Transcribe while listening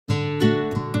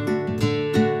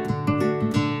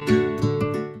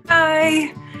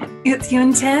It's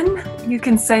Yönten. You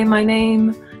can say my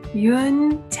name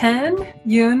Yönten.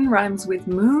 Yön rhymes with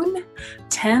moon,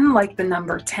 10 like the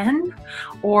number 10,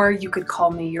 or you could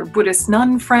call me your Buddhist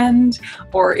nun friend,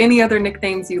 or any other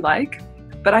nicknames you like.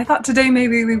 But I thought today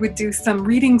maybe we would do some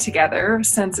reading together,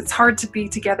 since it's hard to be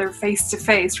together face to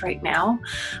face right now,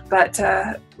 but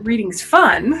reading's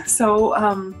fun. So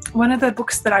one of the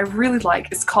books that I really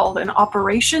like is called An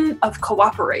Operation of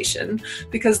Cooperation,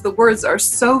 because the words are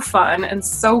so fun and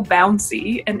so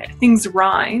bouncy and things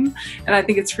rhyme, and I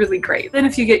think it's really great. Then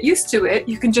if you get used to it,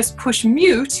 you can just push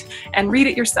mute and read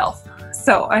it yourself.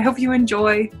 So I hope you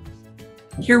enjoy.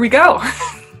 Here we go.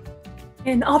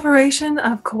 An Operation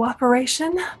of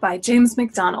Cooperation by James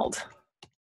McDonald.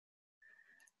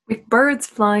 With birds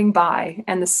flying by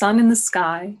and the sun in the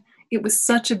sky, it was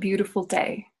such a beautiful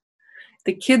day.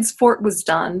 The kids' fort was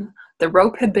done, the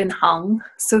rope had been hung,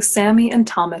 so Sammy and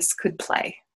Thomas could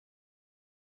play.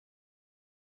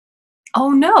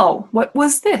 Oh no, what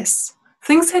was this?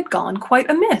 Things had gone quite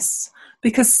amiss,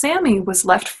 because Sammy was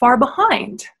left far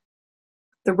behind.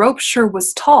 The rope sure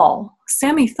was tall,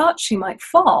 Sammy thought she might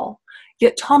fall,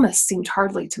 yet Thomas seemed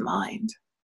hardly to mind.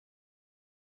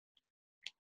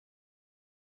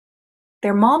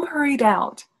 Their mom hurried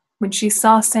out when she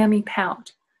saw Sammy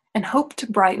pout and hoped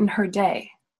to brighten her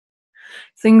day.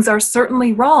 Things are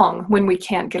certainly wrong when we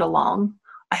can't get along.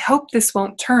 I hope this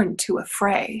won't turn to a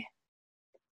fray.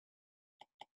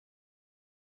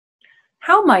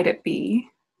 How might it be?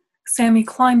 Sammy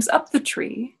climbs up the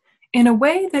tree in a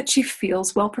way that she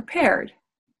feels well prepared.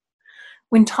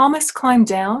 When Thomas climbed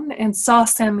down and saw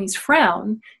Sammy's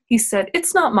frown, he said,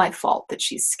 "It's not my fault that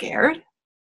she's scared."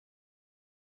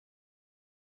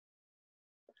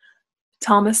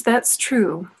 Thomas, that's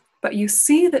true, but you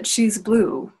see that she's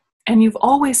blue, and you've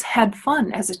always had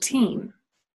fun as a team.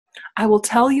 I will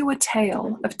tell you a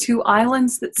tale of two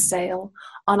islands that sail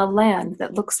on a land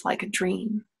that looks like a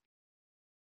dream.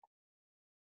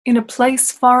 In a place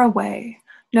far away,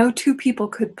 no two people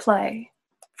could play,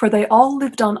 for they all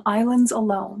lived on islands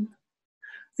alone.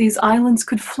 These islands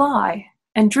could fly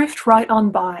and drift right on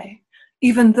by,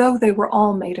 even though they were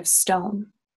all made of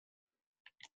stone.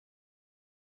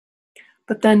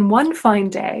 But then one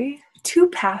fine day, two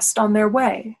passed on their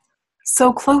way,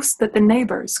 so close that the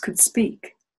neighbors could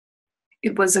speak.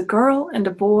 It was a girl and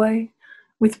a boy,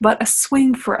 with but a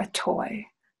swing for a toy,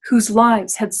 whose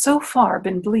lives had so far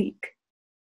been bleak.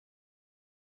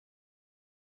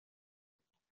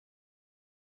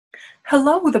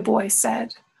 "Hello," the boy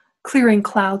said, clearing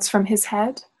clouds from his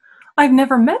head. "I've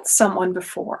never met someone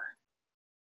before."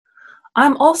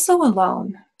 "I'm also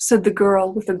alone," said the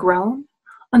girl with a groan.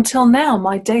 "Until now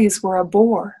my days were a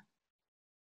bore."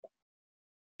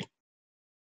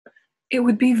 "It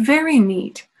would be very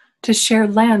neat to share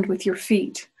land with your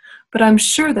feet, but I'm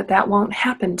sure that that won't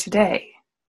happen today."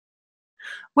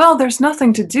 "Well, there's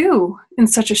nothing to do in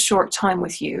such a short time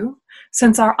with you,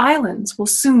 since our islands will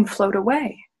soon float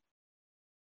away."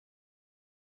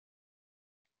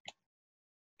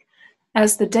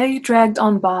 As the day dragged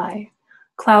on by,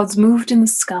 clouds moved in the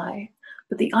sky,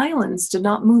 but the islands did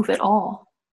not move at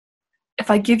all.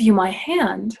 "If I give you my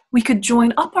hand, we could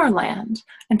join up our land,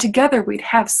 and together we'd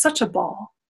have such a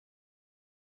ball."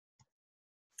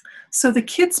 So the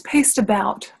kids paced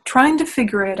about, trying to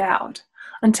figure it out,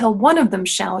 until one of them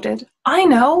shouted, "I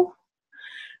know!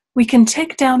 We can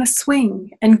take down a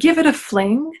swing and give it a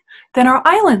fling, then our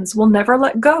islands will never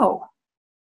let go."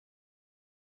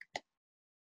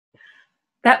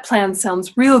 That plan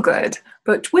sounds real good,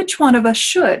 but which one of us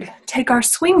should take our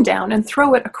swing down and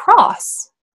throw it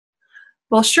across?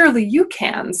 Well, surely you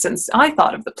can, since I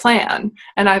thought of the plan,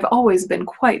 and I've always been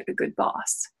quite a good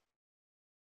boss.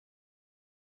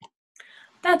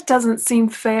 That doesn't seem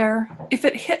fair. If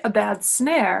it hit a bad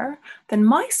snare, then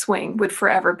my swing would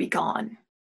forever be gone.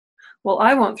 Well,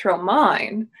 I won't throw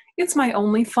mine. It's my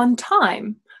only fun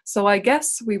time, so I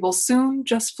guess we will soon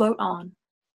just float on.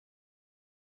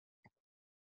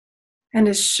 And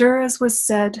as sure as was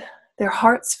said, their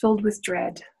hearts filled with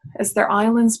dread as their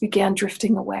islands began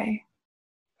drifting away.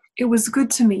 It was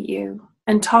good to meet you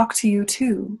and talk to you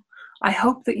too. I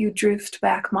hope that you drift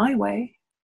back my way.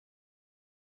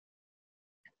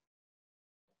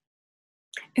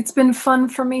 It's been fun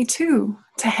for me too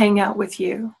to hang out with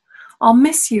you. I'll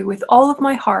miss you with all of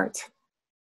my heart.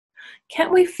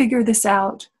 Can't we figure this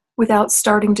out without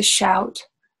starting to shout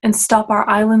and stop our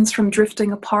islands from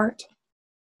drifting apart?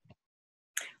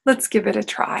 Let's give it a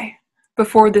try,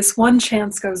 before this one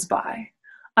chance goes by.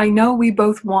 I know we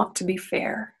both want to be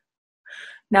fair.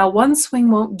 Now one swing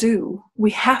won't do,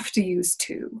 we have to use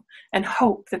two, and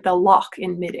hope that they'll lock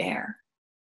in midair.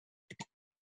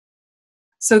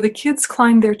 So the kids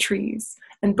climbed their trees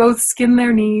and both skinned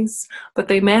their knees, but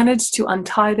they managed to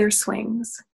untie their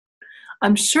swings.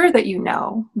 I'm sure that you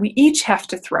know we each have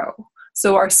to throw,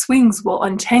 so our swings will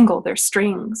untangle their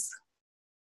strings.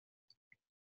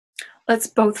 Let's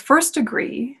both first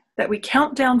agree that we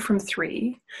count down from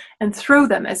 3 and throw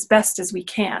them as best as we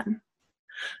can.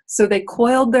 So they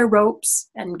coiled their ropes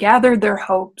and gathered their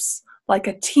hopes like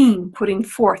a team putting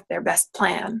forth their best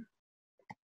plan.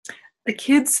 The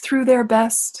kids threw their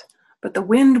best, but the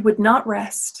wind would not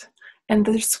rest, and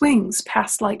their swings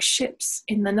passed like ships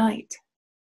in the night.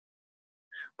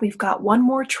 We've got one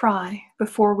more try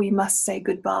before we must say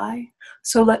goodbye,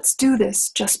 so let's do this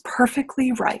just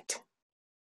perfectly right.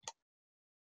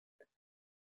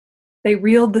 They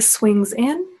reeled the swings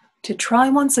in to try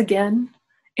once again,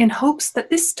 in hopes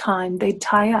that this time they'd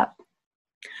tie up.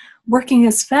 Working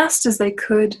as fast as they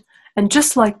could, and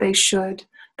just like they should,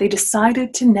 they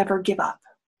decided to never give up.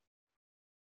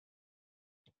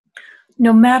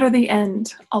 No matter the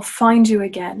end, I'll find you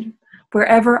again,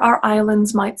 wherever our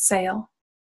islands might sail.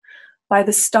 By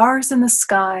the stars in the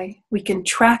sky, we can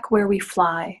track where we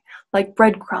fly, like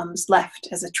breadcrumbs left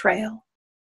as a trail.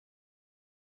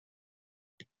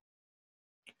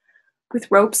 With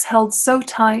ropes held so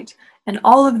tight and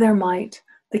all of their might,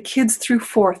 the kids threw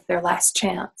forth their last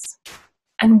chance.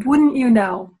 And wouldn't you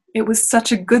know, it was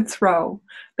such a good throw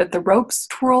that the ropes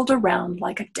twirled around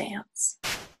like a dance.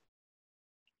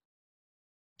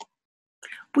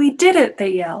 We did it, they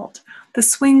yelled. The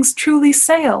swings truly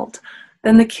sailed.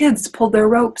 Then the kids pulled their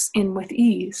ropes in with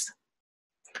ease.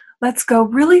 Let's go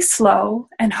really slow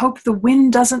and hope the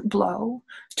wind doesn't blow.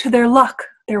 To their luck,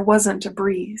 there wasn't a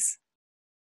breeze.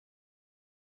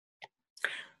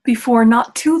 Before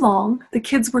not too long, the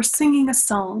kids were singing a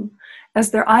song as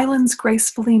their islands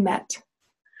gracefully met.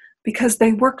 Because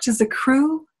they worked as a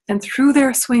crew and threw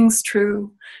their swings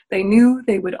true, they knew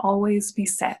they would always be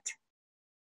set.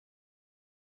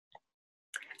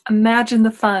 Imagine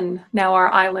the fun now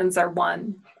our islands are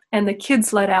one, and the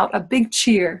kids let out a big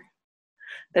cheer.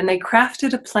 Then they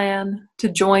crafted a plan to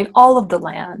join all of the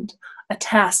land, a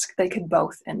task they could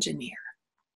both engineer.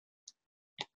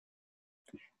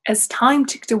 As time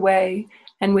ticked away,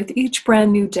 and with each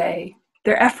brand new day,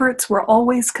 their efforts were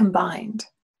always combined.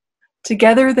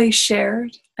 Together they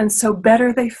shared, and so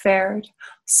better they fared,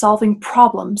 solving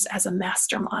problems as a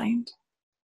mastermind.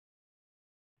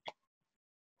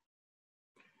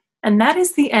 And that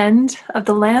is the end of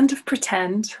the land of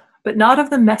pretend, but not of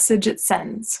the message it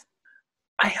sends.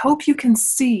 I hope you can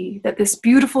see that this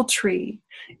beautiful tree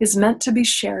is meant to be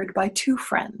shared by two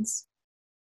friends.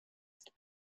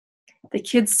 The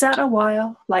kids sat a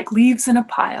while, like leaves in a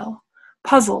pile,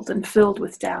 puzzled and filled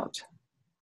with doubt.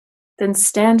 Then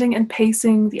standing and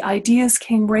pacing, the ideas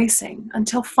came racing,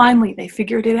 until finally they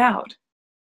figured it out.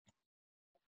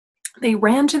 They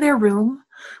ran to their room,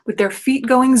 with their feet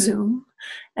going zoom,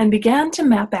 and began to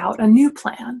map out a new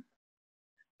plan.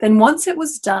 Then once it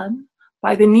was done,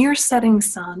 by the near setting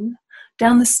sun,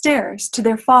 down the stairs to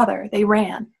their father they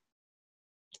ran.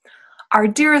 Our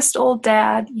dearest old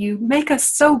dad, you make us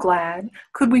so glad.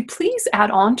 Could we please add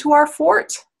on to our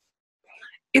fort?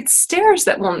 It's stairs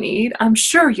that we'll need, I'm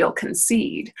sure you'll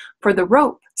concede. For the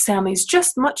rope, Sammy's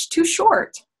just much too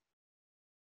short.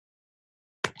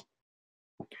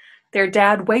 Their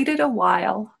dad waited a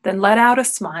while, then let out a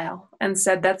smile and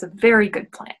said, that's a very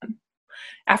good plan.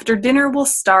 After dinner we'll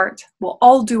start, we'll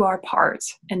all do our part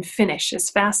and finish as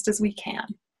fast as we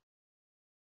can.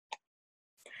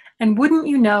 And wouldn't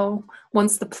you know,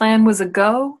 once the plan was a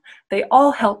go, they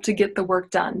all helped to get the work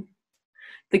done.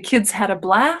 The kids had a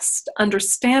blast,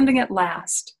 understanding at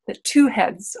last that two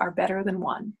heads are better than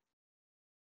one.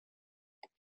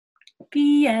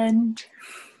 The end.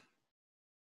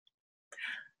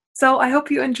 So I hope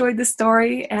you enjoyed the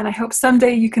story, and I hope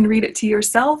someday you can read it to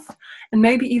yourself and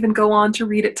maybe even go on to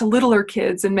read it to littler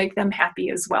kids and make them happy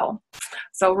as well.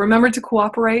 So remember to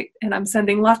cooperate, and I'm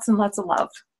sending lots and lots of love.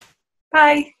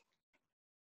 Bye.